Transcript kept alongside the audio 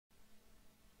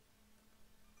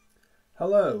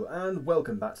Hello, and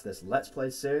welcome back to this Let's Play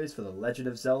series for the Legend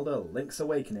of Zelda Link's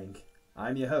Awakening.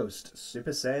 I'm your host, Super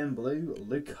Saiyan Blue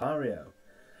Lucario.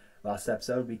 Last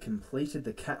episode we completed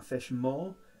the Catfish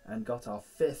Maw and got our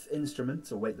 5th instrument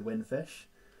to wake the Windfish,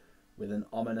 with an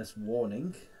ominous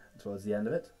warning towards the end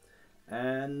of it,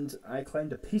 and I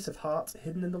claimed a piece of heart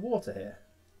hidden in the water here.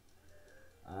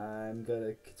 I'm going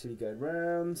to continue going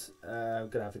round.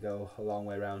 I'm going to have to go a long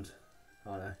way round,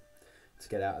 aren't I, to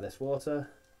get out of this water.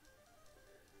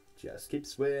 Just keep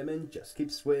swimming,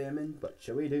 what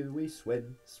shall we do? We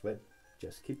swim, swim.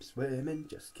 Just keep swimming,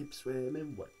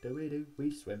 what do?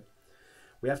 We swim.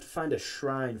 We have to find a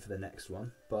shrine for the next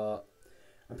one, but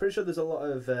I'm pretty sure there's a lot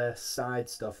of side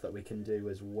stuff that we can do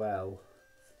as well.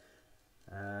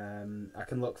 I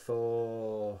can look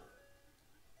for...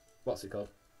 what's it called?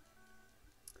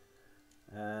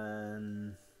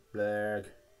 Blurg.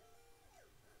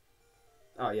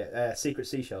 Oh yeah, secret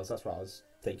seashells, that's what I was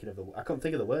thinking of. I couldn't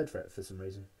think of the word for it for some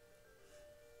reason.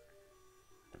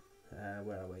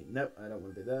 Where are we? Nope, I don't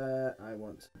want to be there. I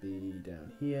want to be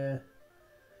down here.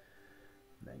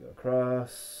 Then go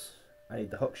across. I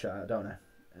need the hook shot, don't I?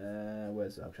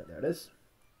 Where's the hook shot? There it is.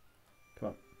 Come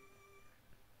on.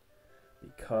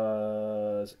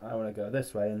 Because I want to go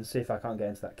this way and see if I can't get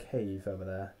into that cave over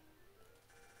there.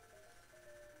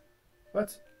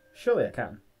 What? Surely I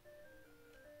can.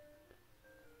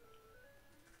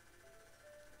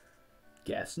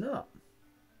 Guess not.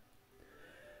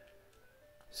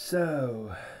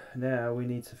 So, now we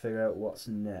need to figure out what's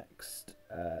next.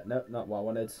 No, not what I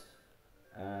wanted.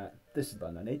 This is the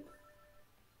button I need.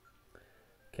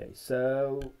 Okay,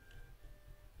 so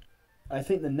I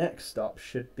think the next stop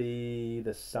should be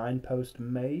the signpost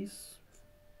maze.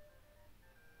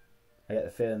 I get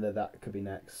the feeling that that could be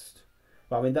next.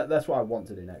 Well, I mean, that's what I want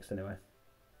to do next anyway.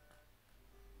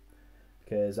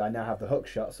 Because I now have the hook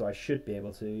shot, so I should be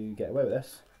able to get away with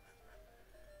this.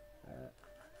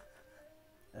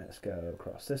 Let's go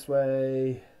across this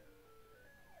way.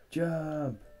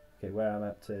 Jump! Okay, where I'm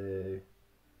up to...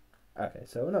 okay,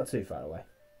 so we're not too far away.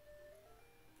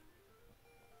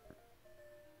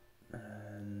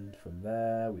 And from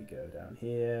there, we go down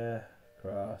here,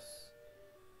 across,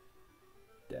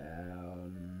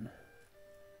 down...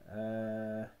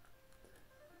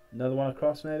 another one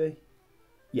across, maybe?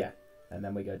 Yeah. And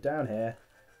then we go down here,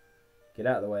 get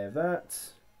out of the way of that,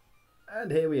 and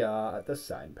here we are at the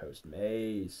signpost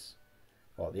maze.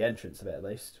 Or the entrance of it, at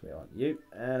least. We want you,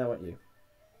 and I want you.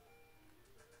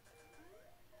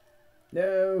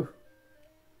 No!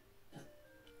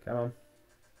 Come on.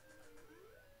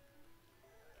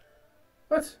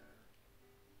 What?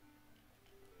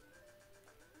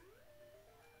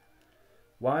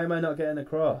 Why am I not getting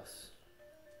across?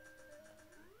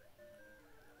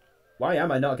 Why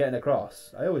am I not getting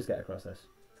across? I always get across this.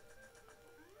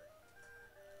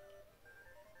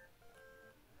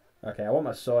 Okay, I want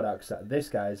my sword out because this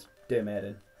guy's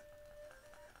dominating.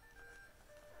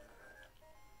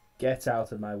 Get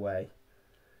out of my way.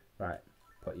 Right,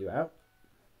 put you out.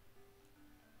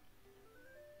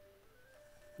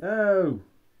 No!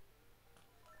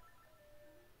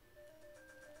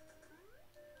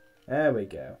 There we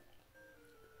go.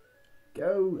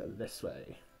 Go this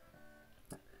way.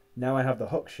 Now I have the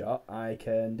hook shot, I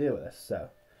can deal with this. So,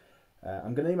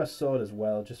 I'm going to need my sword as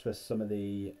well, just for some of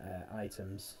the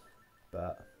items.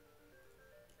 But,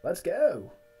 let's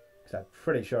go! Because I'm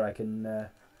pretty sure I can...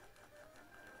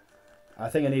 I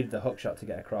think I needed the hook shot to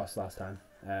get across last time.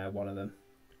 One of them.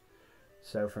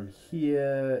 So from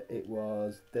here, it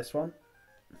was this one.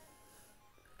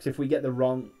 Because if we get them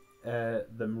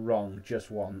wrong just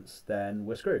once, then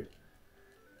we're screwed.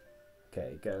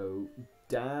 Okay, go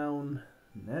down...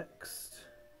 next.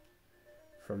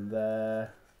 From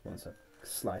there, once I've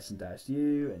sliced and diced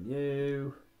you and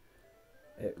you,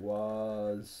 it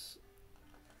was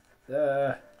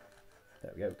there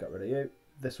we go, got rid of you.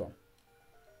 This one.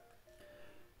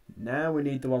 Now we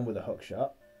need the one with a hook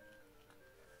shot.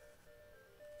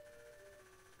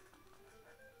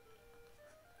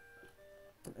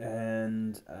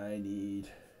 And I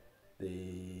need the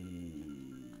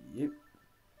you.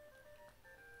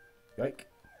 Yoink.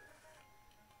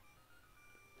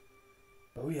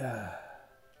 Booyah!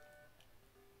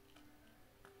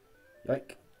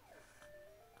 Yoink.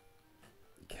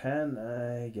 Can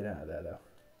I get out of there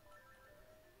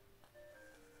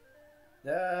though?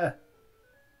 Ah!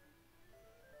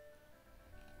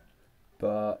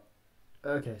 But,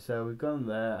 okay, so we've gone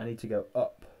there. I need to go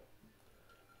up.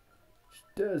 Which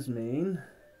does mean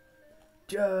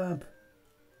jump!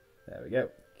 There we go.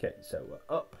 Okay, so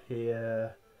we're up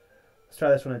here. Let's try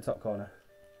this one in the top corner.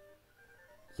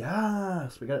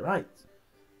 Yes, we got it right.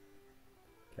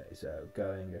 Okay, so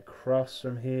going across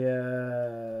from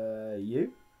here.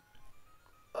 You.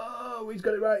 Oh, he's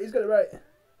got it right. He's got it right.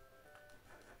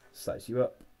 Slice you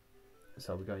up.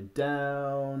 So we're going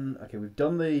down. Okay, we've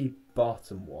done the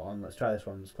bottom one. Let's try this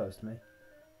one that's close to me.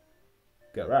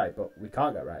 Go right, but we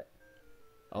can't go right.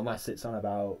 Unless it's on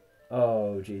about...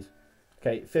 Oh, jeez.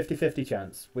 Okay, 50-50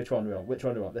 chance. Which one do we want? Which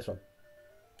one do we want? This one.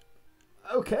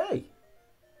 Okay.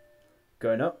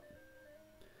 Going up.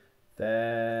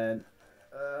 Then...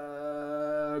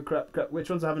 crap. Which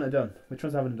ones haven't I done? Which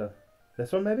ones haven't I done?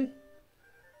 This one, maybe?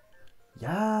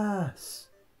 Yes!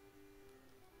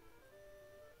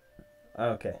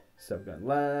 Okay, so we're going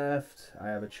left. I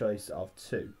have a choice of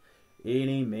two.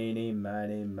 Eeny, meeny,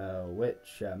 miny, mo.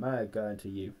 Which am I going to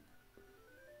use?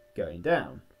 Going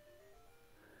down.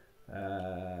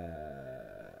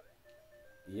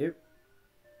 You.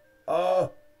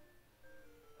 Oh!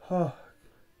 Oh.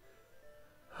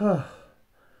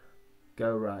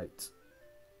 Go right.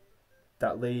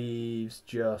 That leaves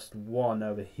just one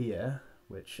over here,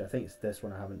 which I think it's this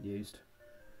one I haven't used.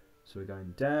 So we're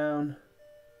going down.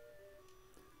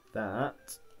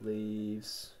 That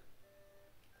leaves...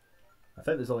 I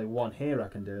think there's only one here I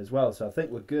can do as well, so I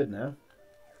think we're good now.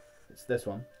 It's this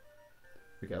one.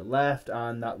 We go left,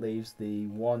 and that leaves the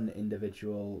one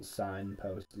individual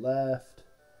signpost left.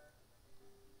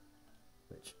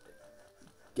 Which...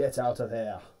 Get out of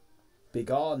here. Be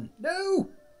gone. No!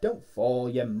 Don't fall,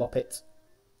 you muppet.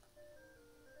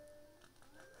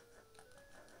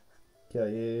 Kill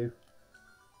you.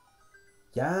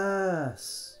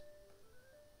 Yes!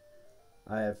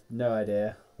 I have no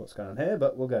idea what's going on here,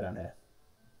 but we'll go down here.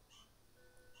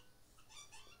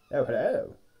 Oh,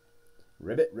 hello.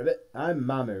 Ribbit, ribbit. I'm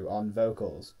Mamu on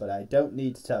vocals, but I don't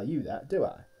need to tell you that, do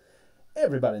I?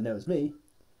 Everybody knows me.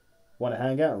 Want to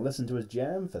hang out and listen to his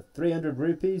jam? For 300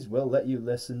 rupees, we'll let you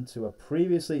listen to a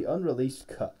previously unreleased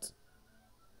cut.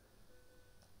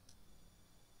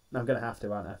 I'm going to have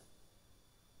to, aren't I?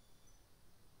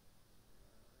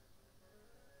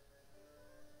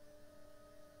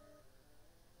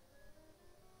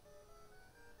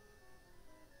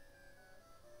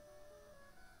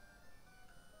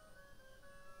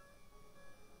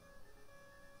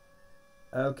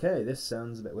 Okay, this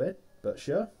sounds a bit weird, but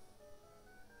sure.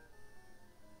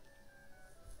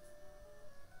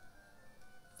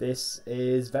 This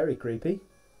is very creepy.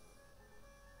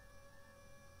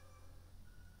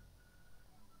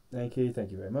 Thank you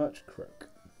very much, Croak.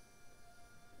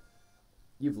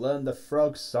 You've learned the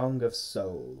frog song of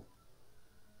soul.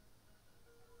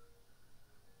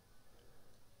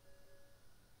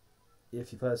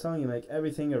 If you play a song, you make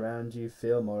everything around you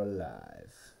feel more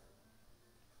alive.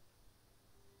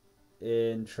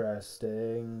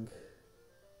 Interesting.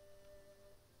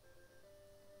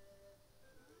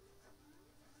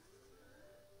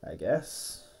 I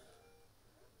guess.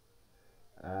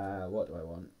 What do I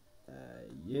want?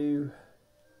 You.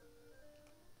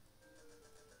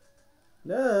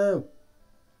 No!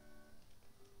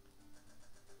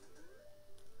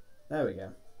 There we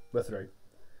go. We're through.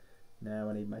 Now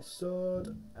I need my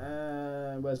sword.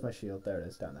 And where's my shield? There it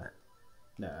is, down there.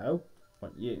 No. I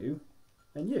want you.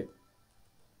 And you.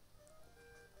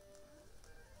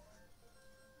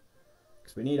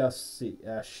 Because we need our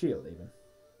shield even.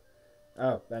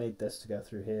 Oh, I need this to go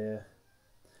through here.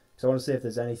 Because I want to see if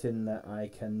there's anything that I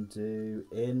can do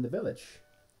in the village.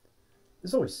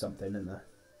 There's always something, isn't there?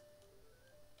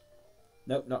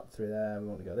 Nope, not through there. We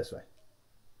want to go this way.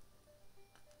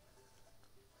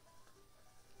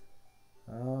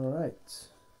 Alright.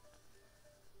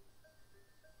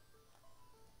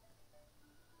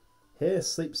 Here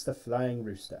sleeps the flying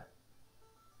rooster.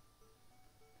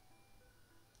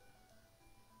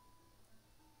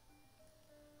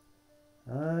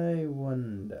 I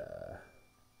wonder...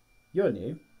 You're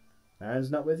new.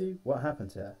 Aaron's not with you? What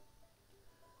happened to her?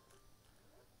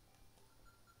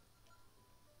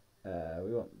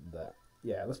 We want that.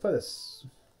 Yeah, let's play this.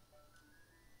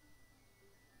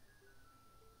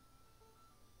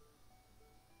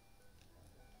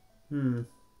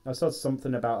 I saw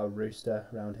something about a rooster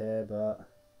around here, but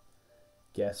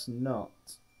guess not.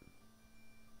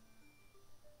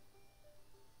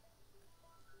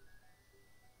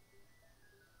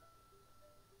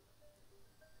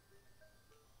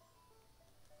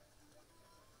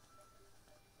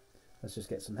 Let's just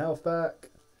get some health back.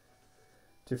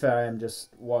 To be fair, I am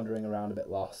just wandering around a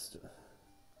bit lost.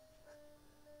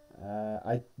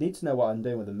 I need to know what I'm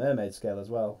doing with the mermaid scale as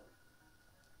well.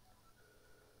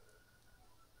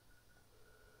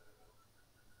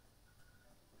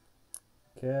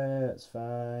 Okay, that's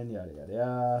fine. Yada yada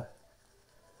yada.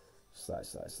 Slice,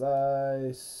 slice,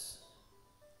 slice.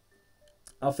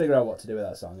 I'll figure out what to do with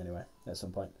that song anyway at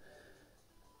some point.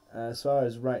 As far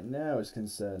as right now is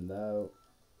concerned, though,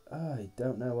 I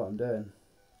don't know what I'm doing.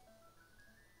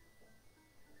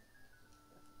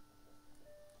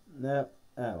 No.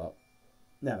 Ah, well.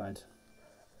 Never mind.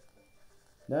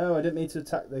 No, I didn't mean to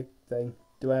attack the thing.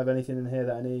 Do I have anything in here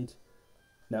that I need?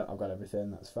 No, I've got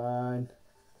everything. That's fine.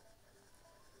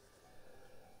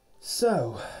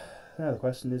 So, now the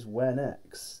question is where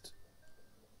next?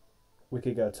 We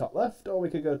could go top left, or we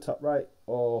could go top right,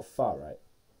 or far right.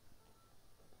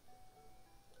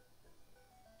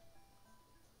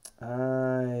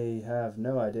 I have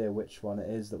no idea which one it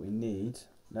is that we need.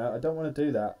 No, I don't want to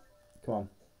do that. Come on.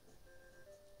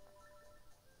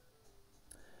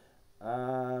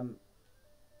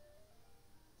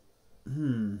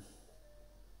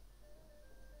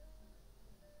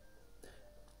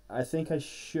 I think I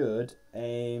should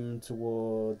aim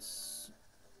towards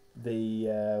the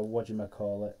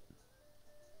whatchamacallit.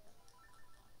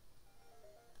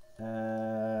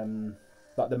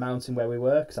 Like the mountain where we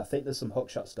were, because I think there's some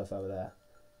hookshot stuff over there.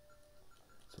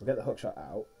 So we'll get the hookshot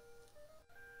out.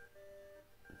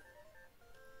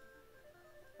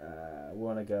 We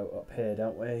want to go up here,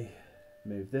 don't we?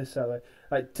 Move this out of the way.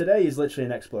 Like, today is literally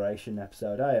an exploration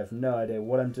episode. I have no idea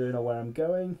what I'm doing or where I'm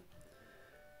going.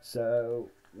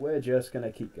 So we're just going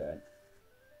to keep going.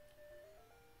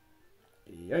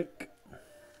 Yoink.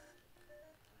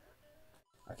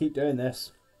 I keep doing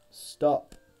this.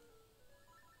 Stop.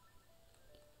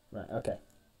 Right, okay.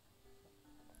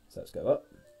 So let's go up.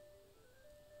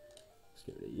 Let's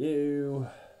get rid of you.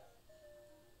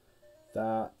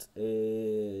 That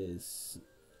is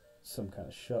some kind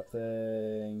of shot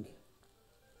thing.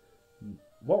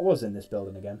 What was in this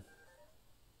building again?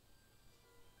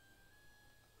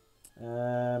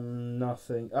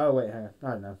 Nothing. Oh, wait, hang on. I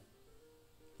don't know.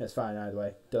 It's fine either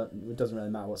way. It doesn't really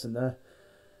matter what's in there.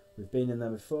 We've been in there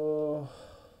before.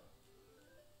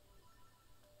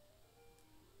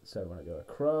 So I want to go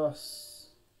across.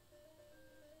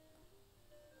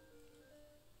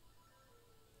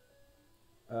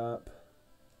 Up.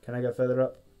 Can I go further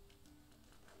up?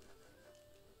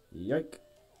 Yoink.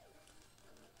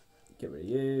 Get rid of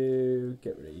you.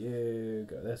 Get rid of you.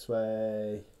 Go this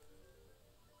way.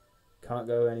 Can't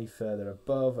go any further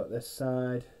above at this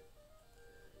side.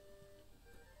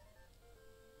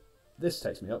 This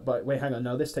takes me up. But wait, hang on.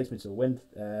 No, this takes me to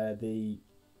the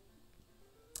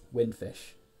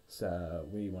windfish. So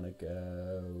we want to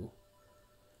go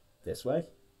this way.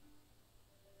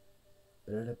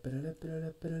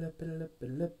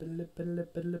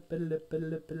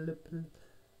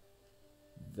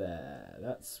 There,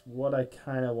 that's what I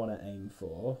kind of want to aim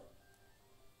for.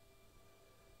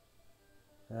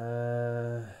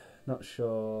 Not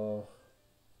sure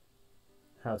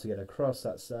how to get across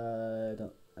that side.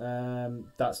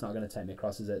 That's not going to take me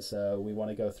across, is it? So we want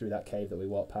to go through that cave that we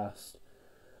walked past.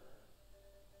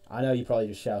 I know you're probably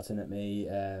just shouting at me,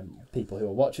 people who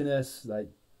are watching this, like,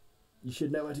 you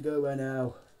should know where to go by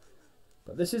now.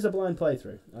 But this is a blind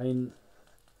playthrough. I mean,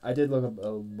 I did look up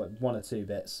one or two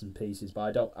bits and pieces,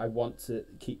 but I want to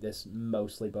keep this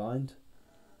mostly blind.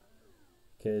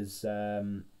 Because, I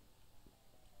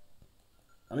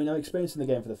mean, I'm experiencing the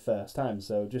game for the first time,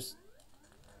 so just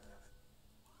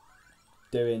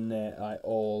doing it like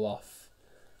all off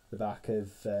the back of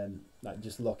like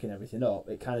just looking everything up,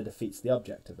 it kind of defeats the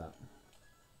object of that.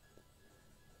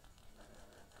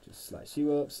 Just slice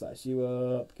you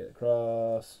up, get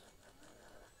across,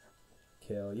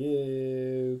 kill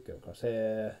you, go across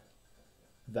here.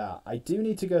 That I do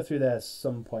need to go through there at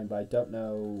some point, but I don't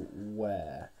know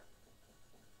where.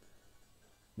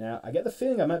 Now I get the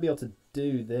feeling I might be able to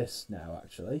do this now,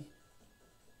 actually.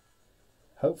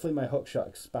 Hopefully my hookshot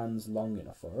expands long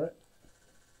enough for it.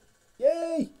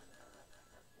 Yay!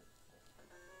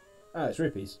 Ah, it's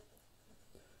rupees.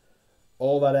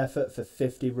 All that effort for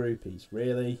 50 rupees.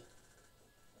 Really?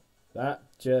 That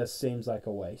just seems like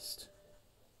a waste.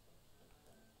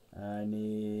 I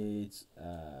need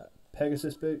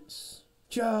Pegasus boots.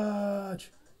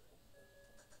 Charge!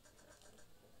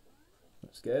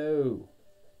 Let's go.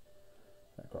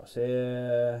 Across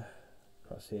here.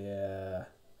 Across here.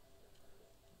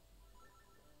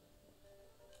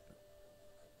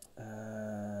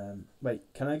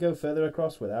 Wait, can I go further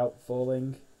across without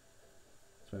falling?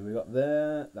 So we got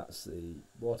there. That's the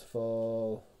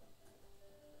waterfall.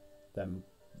 Then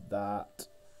that.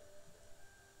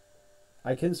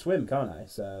 I can swim, can't I?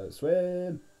 So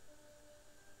swim.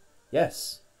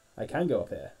 Yes, I can go up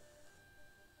here.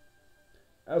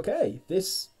 Okay,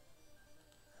 this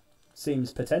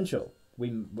seems potential.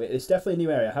 It's definitely a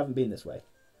new area. I haven't been this way.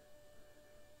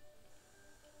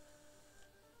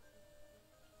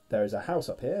 there is a house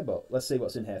up here, but let's see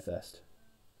what's in here first.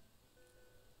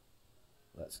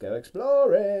 Let's go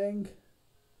exploring.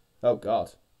 Oh,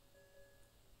 God.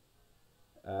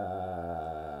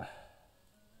 Huh.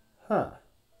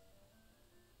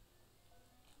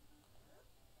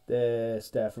 This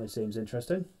definitely seems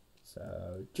interesting.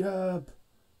 So, jump.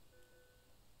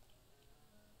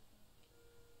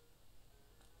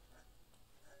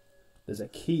 There's a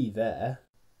key there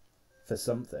for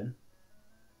something.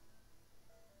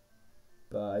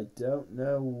 But I don't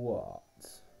know what.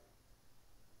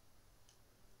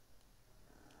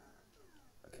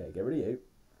 Okay, get rid of you.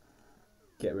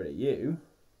 Get rid of you.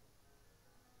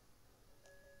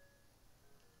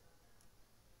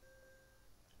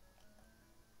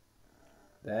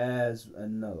 There's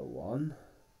another one.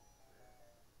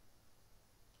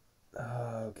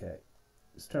 Okay.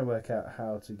 Let's try to work out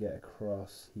how to get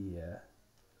across here.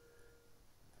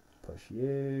 Push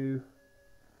you.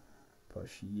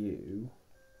 Push you.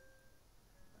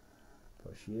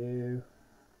 Push you.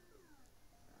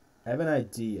 I have an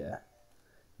idea.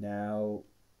 Now,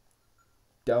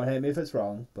 don't hate me if it's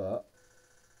wrong, but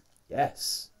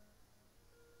yes.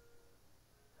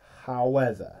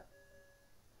 However,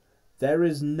 there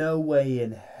is no way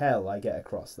in hell I get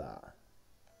across that.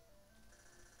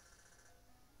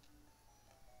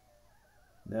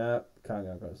 No, can't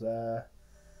go across there.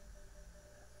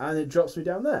 And it drops me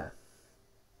down there.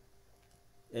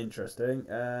 Interesting.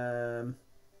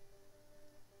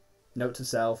 Note to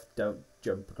self, don't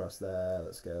jump across there.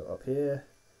 Let's go up here.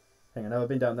 Hang on, have I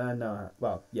been down there? No,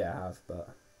 well, yeah, I have, but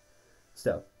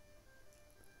still.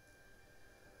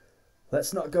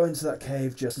 Let's not go into that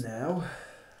cave just now,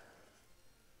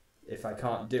 if I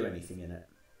can't do anything in it.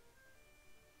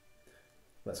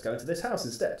 Let's go into this house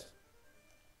instead.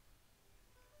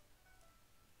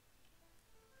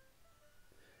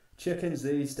 Chickens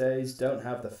these days don't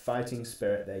have the fighting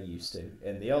spirit they used to.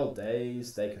 In the old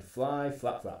days, they could fly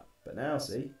flap flap, but now,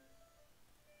 see?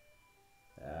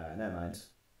 Never mind.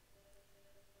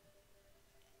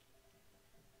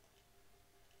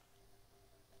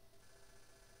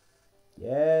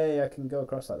 Yay, I can go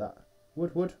across like that.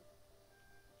 Wood.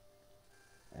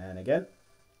 And again.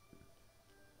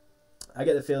 I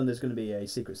get the feeling there's going to be a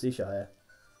secret seashell here.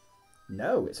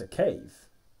 No, it's a cave.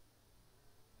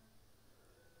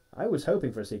 I was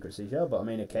hoping for a secret seashell, but I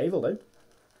mean a cave will do.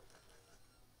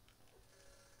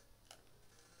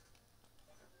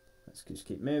 Let's just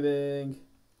keep moving.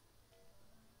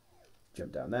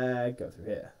 Jump down there, go through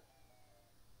here.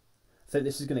 I think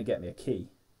this is going to get me a key.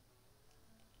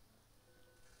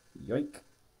 Yoink.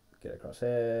 Get across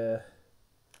here.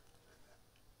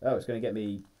 Oh, it's going to get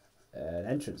me an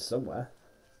entrance somewhere.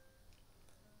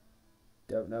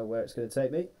 Don't know where it's going to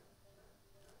take me.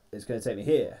 It's going to take me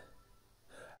here.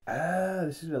 Ah,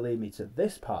 this is going to lead me to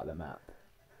this part of the map.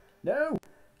 No!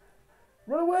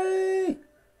 Run away!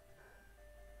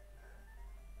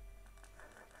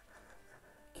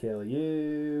 Kill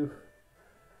you.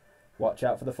 Watch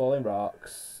out for the falling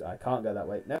rocks. I can't go that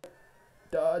way. No.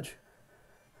 Dodge.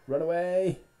 Run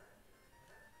away.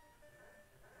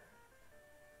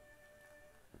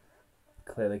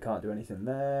 Clearly can't do anything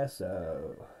there,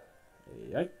 so...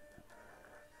 Yoink.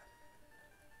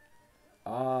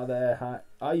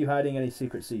 Are you hiding any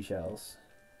secret seashells?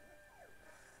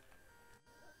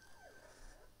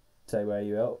 Tell you where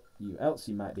you else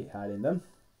you might be hiding them.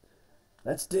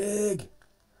 Let's dig!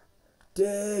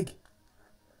 Dig!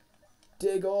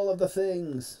 Dig all of the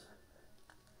things!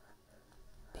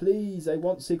 Please, I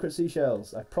want secret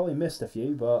seashells. I've probably missed a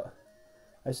few, but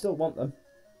I still want them.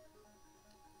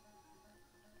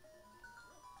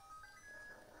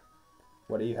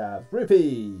 What do you have?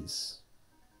 Rupees!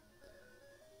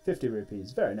 50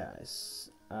 rupees, very nice.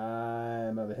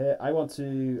 I'm over here. I want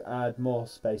to add more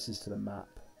spaces to the map.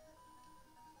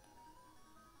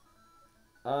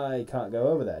 I can't go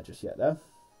over there just yet though.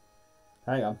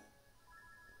 Hang on.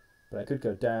 But I could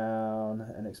go down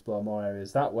and explore more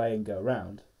areas that way and go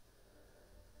around.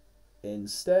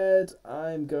 Instead,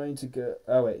 I'm going to go...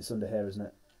 Oh wait, it's under here, isn't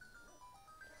it?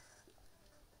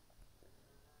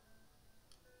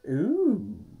 Ooh.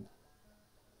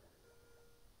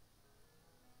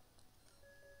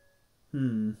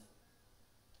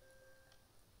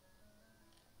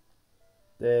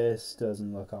 This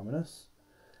doesn't look ominous.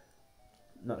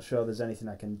 Not sure there's anything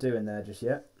I can do in there just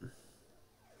yet.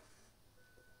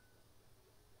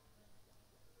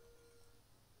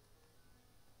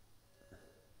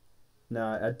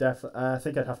 No, I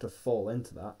think I'd have to fall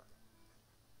into that.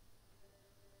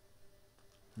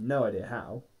 No idea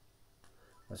how.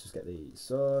 Let's just get the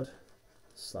sword.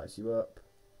 Slice you up.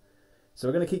 So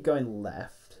we're going to keep going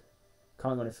left.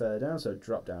 Can't go any further down, so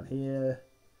drop down here.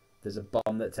 There's a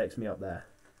bomb that takes me up there.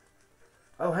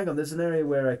 Oh, hang on. There's an area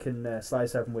where I can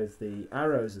slice open with the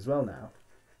arrows as well now.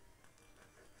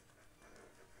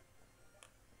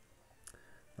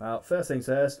 Well, first things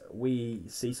first, we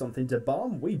see something to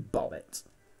bomb, we bomb it.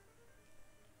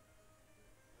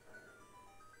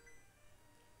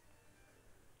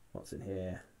 What's in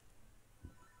here?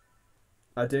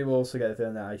 I do also get the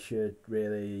feeling that I should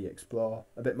really explore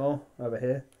a bit more over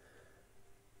here.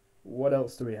 What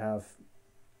else do we have?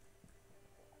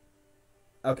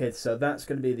 Okay, so that's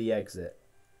going to be the exit,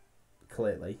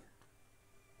 clearly.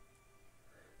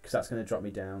 Because that's going to drop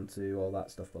me down to all that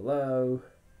stuff below.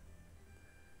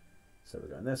 So we're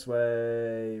going this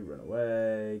way, run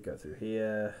away, go through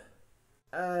here.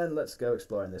 And let's go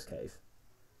exploring this cave.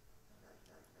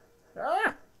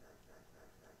 Ah!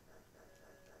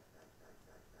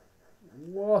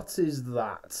 What is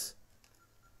that?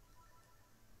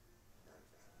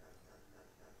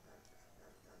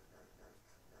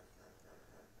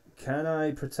 Can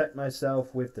I protect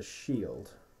myself with the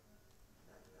shield?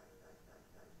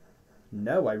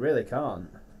 No, I really can't.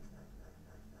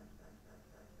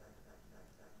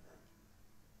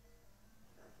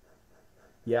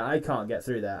 Yeah, I can't get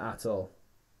through there at all.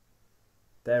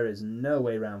 There is no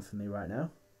way around for me right now.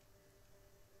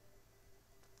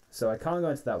 So I can't go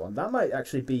into that one. That might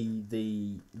actually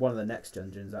be one of the next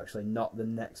dungeons, actually, not the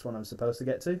next one I'm supposed to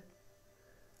get to.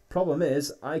 Problem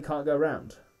is, I can't go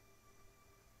around.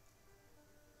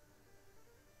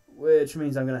 Which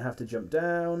means I'm going to have to jump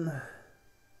down.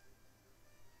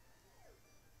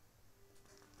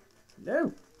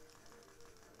 No.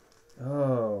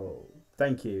 Oh,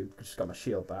 thank you. Just got my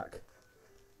shield back.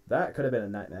 That could have been a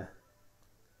nightmare.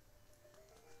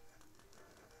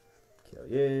 Kill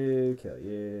you, kill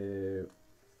you.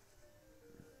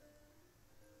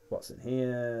 What's in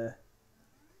here?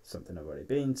 Something I've already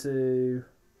been to.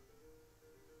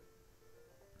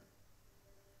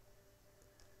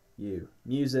 You.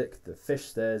 Music, the fish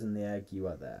stairs and the egg, you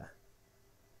are there.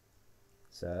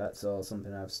 So that's all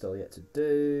something I've still yet to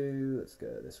do. Let's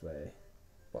go this way.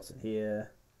 What's in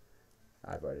here?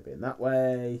 I've already been that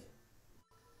way.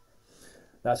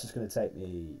 That's just going to take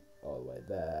me all the way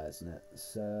there, isn't it?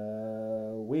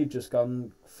 So we've just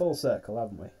gone full circle,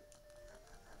 haven't we?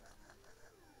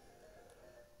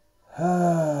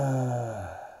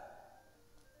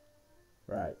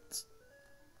 Right.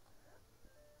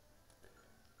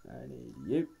 I need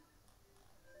you.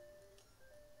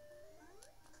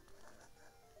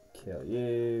 Kill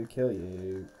you, kill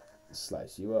you.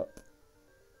 Slice you up.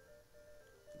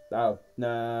 Oh,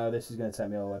 no, this is going to take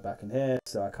me all the way back in here,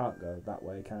 so I can't go that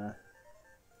way, can I?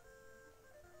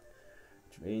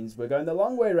 Which means we're going the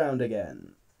long way round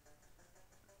again.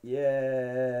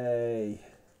 Yay!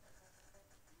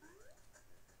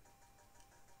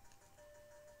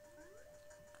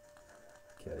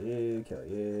 Kill you, kill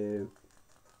you.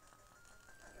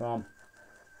 Come on.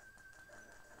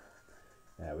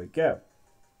 There we go.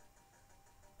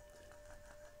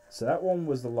 So that one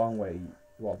was the long way,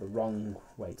 well, the wrong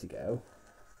way to go.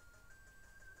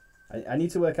 I need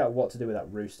to work out what to do with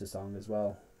that rooster song as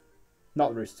well. Not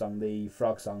the rooster song, the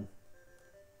frog song.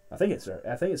 I think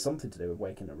it's something to do with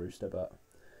waking a rooster, but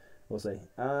we'll see.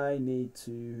 I need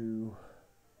to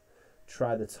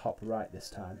try the top right this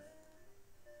time.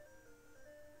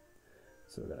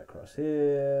 So we're going to cross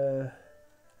here.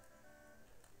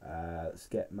 Let's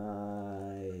get my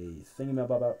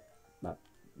thingamabob out. My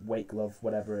weight glove,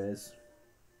 whatever it is.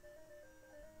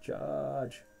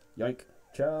 Charge. Yoink.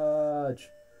 Charge.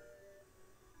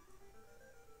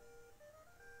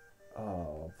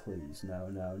 Oh, please. No,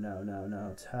 no, no, no,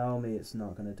 no. Tell me it's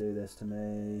not going to do this to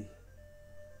me.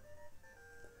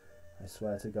 I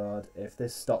swear to God, if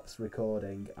this stops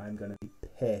recording, I'm going to be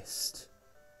pissed.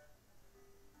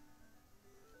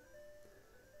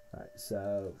 Right,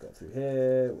 so go through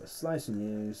here. We're slicing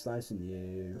you, slicing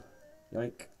you.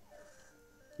 Yoink.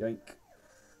 Yoink.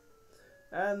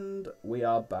 And we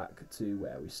are back to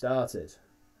where we started.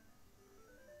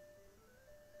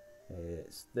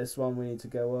 It's this one we need to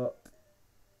go up.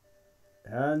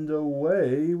 And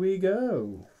away we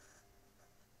go.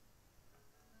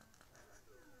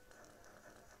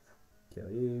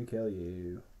 Kill you, kill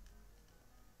you.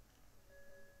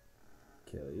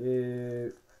 Kill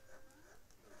you.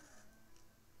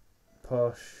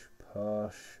 Push,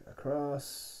 push,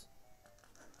 across.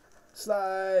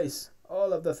 Slice!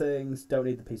 All of the things. Don't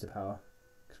need the piece of power,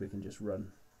 because we can just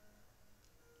run.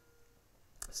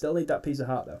 Still need that piece of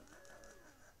heart, though.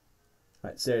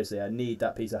 Right, seriously, I need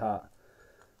that piece of heart.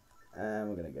 And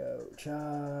we're going to go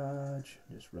charge.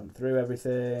 Just run through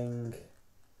everything.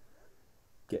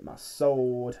 Get my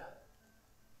sword.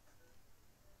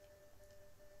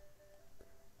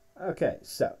 Okay,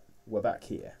 so we're back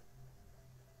here.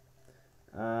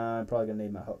 I'm probably going to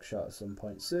need my hook shot at some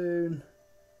point soon.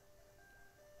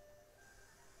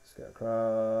 Let's go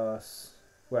across.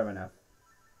 Where am I now?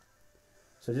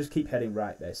 So just keep heading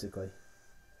right, basically.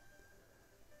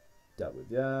 Dealt with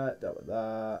that, dealt with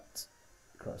that.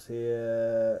 Across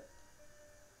here.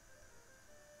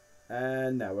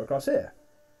 And now we're across here.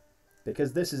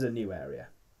 Because this is a new area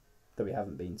that we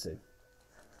haven't been to.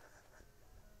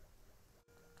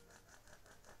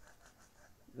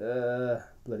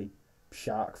 Bloody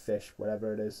shark fish,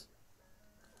 whatever it is.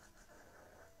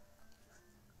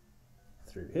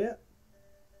 Through here.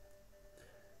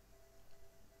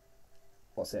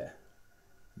 What's here?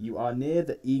 You are near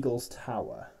the eagle's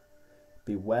tower.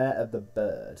 Beware of the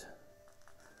bird.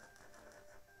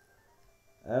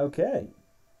 Okay.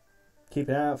 Keep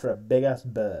an eye out for a big ass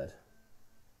bird.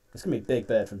 It's going to be a big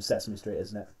bird from Sesame Street,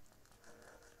 isn't it?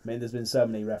 I mean, there's been so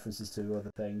many references to other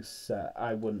things.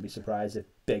 I wouldn't be surprised if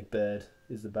Big Bird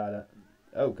is the bad.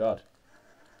 Oh, God.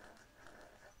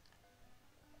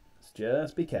 Let's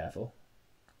just be careful.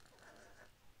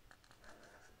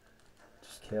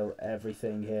 Just kill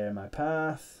everything here in my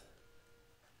path.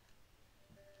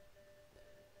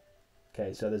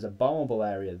 Okay, so there's a bombable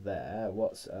area there.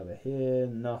 What's over here?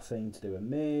 Nothing to do with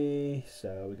me.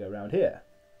 So we go around here.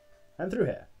 And through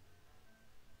here.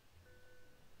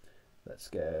 Let's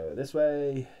go this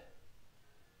way.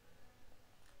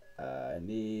 I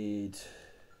need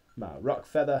my rock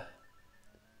feather.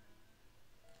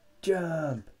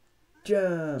 Jump!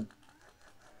 Jump!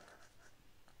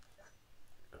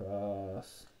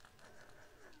 Cross.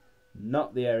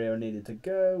 Not the area I needed to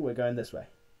go. We're going this way.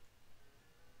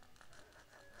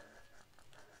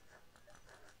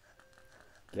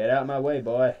 Get out of my way,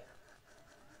 boy.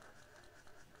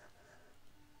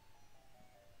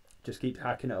 Just keep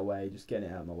hacking it away, just getting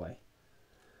it out of my way.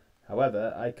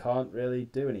 However, I can't really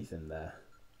do anything there.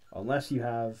 Unless you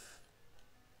have...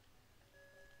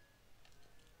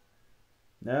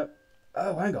 No.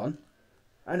 Oh, hang on.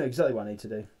 I know exactly what I need to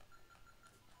do.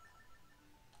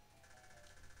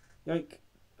 Yoink.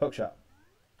 Hook shot.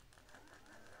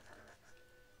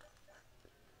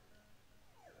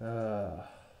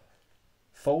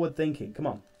 Forward thinking, come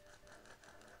on.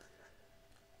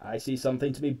 I see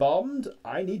something to be bombed.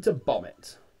 I need to bomb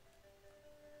it.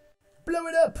 Blow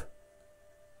it up!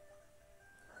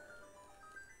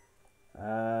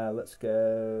 Let's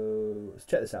go... Let's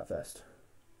check this out first.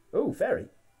 Oh, fairy.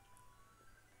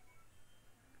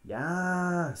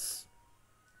 Yes!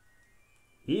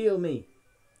 Heal me.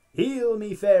 Heal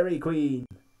me, fairy queen.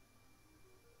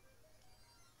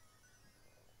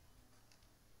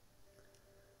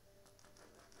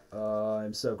 Oh,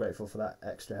 I'm so grateful for that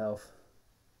extra health.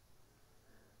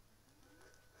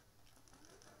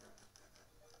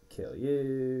 Kill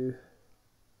you.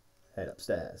 Head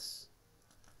upstairs.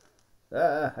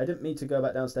 Ah, I didn't mean to go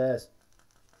back downstairs.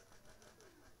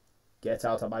 Get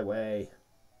out of my way.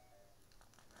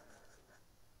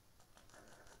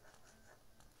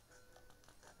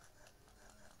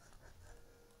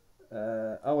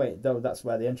 Oh wait, no, that's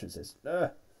where the entrance is.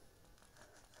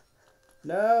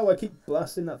 No, I keep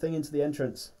blasting that thing into the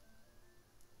entrance.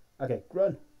 Okay,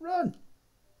 run, run.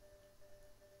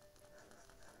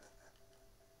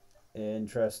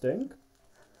 Interesting.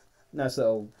 Nice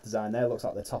little design there. Looks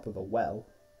like the top of a well.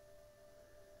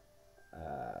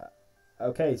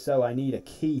 Okay, so I need a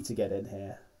key to get in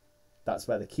here. That's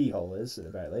where the keyhole is, at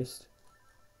the very least.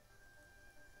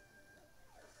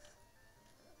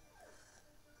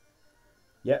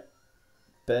 Yep.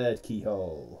 Bird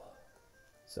keyhole.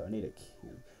 So I need a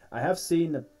key. I have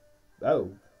seen a...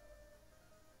 Oh.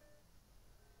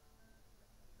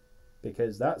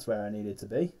 Because that's where I needed to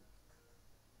be.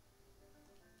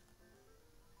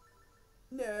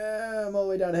 No, I'm all the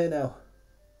way down here now.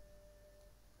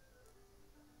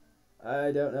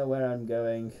 I don't know where I'm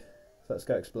going. So let's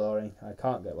go exploring. I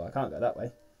can't go... Well, I can't go that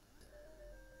way.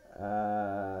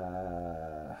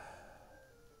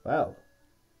 Well.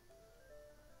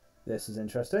 This is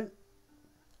interesting.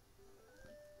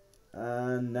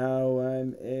 And now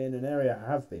I'm in an area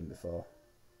I have been before.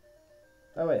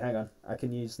 Oh wait, hang on. I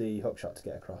can use the hookshot to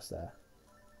get across there.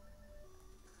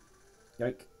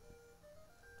 Yoink.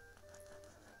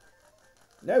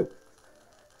 No!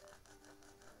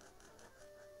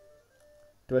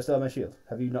 Do I still have my shield?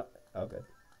 Have you not? Oh, good.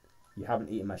 You haven't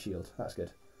eaten my shield. That's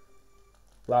good.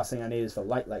 Last thing I need is for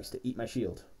Light Likes to eat my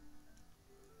shield.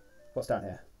 What's down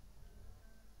here?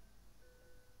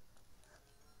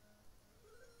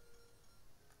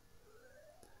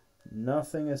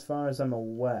 Nothing as far as I'm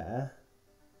aware.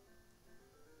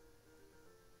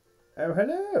 Oh,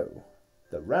 hello!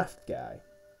 The raft guy.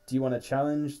 Do you want to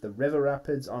challenge the river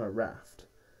rapids on a raft?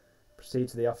 Proceed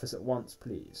to the office at once,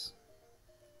 please.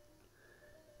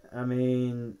 I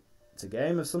mean, it's a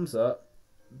game of some sort,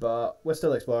 but we're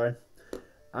still exploring.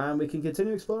 And we can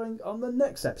continue exploring on the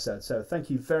next episode. So thank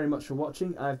you very much for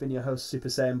watching. I've been your host, Super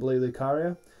Saiyan Blue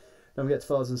Lucario. Don't forget to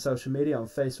follow us on social media on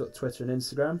Facebook, Twitter and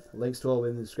Instagram. Links to all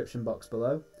in the description box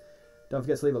below. Don't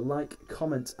forget to leave a like,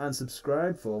 comment and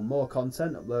subscribe for more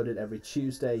content uploaded every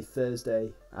Tuesday,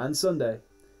 Thursday and Sunday.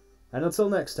 And until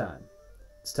next time,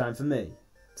 it's time for me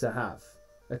to have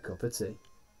a cup of tea.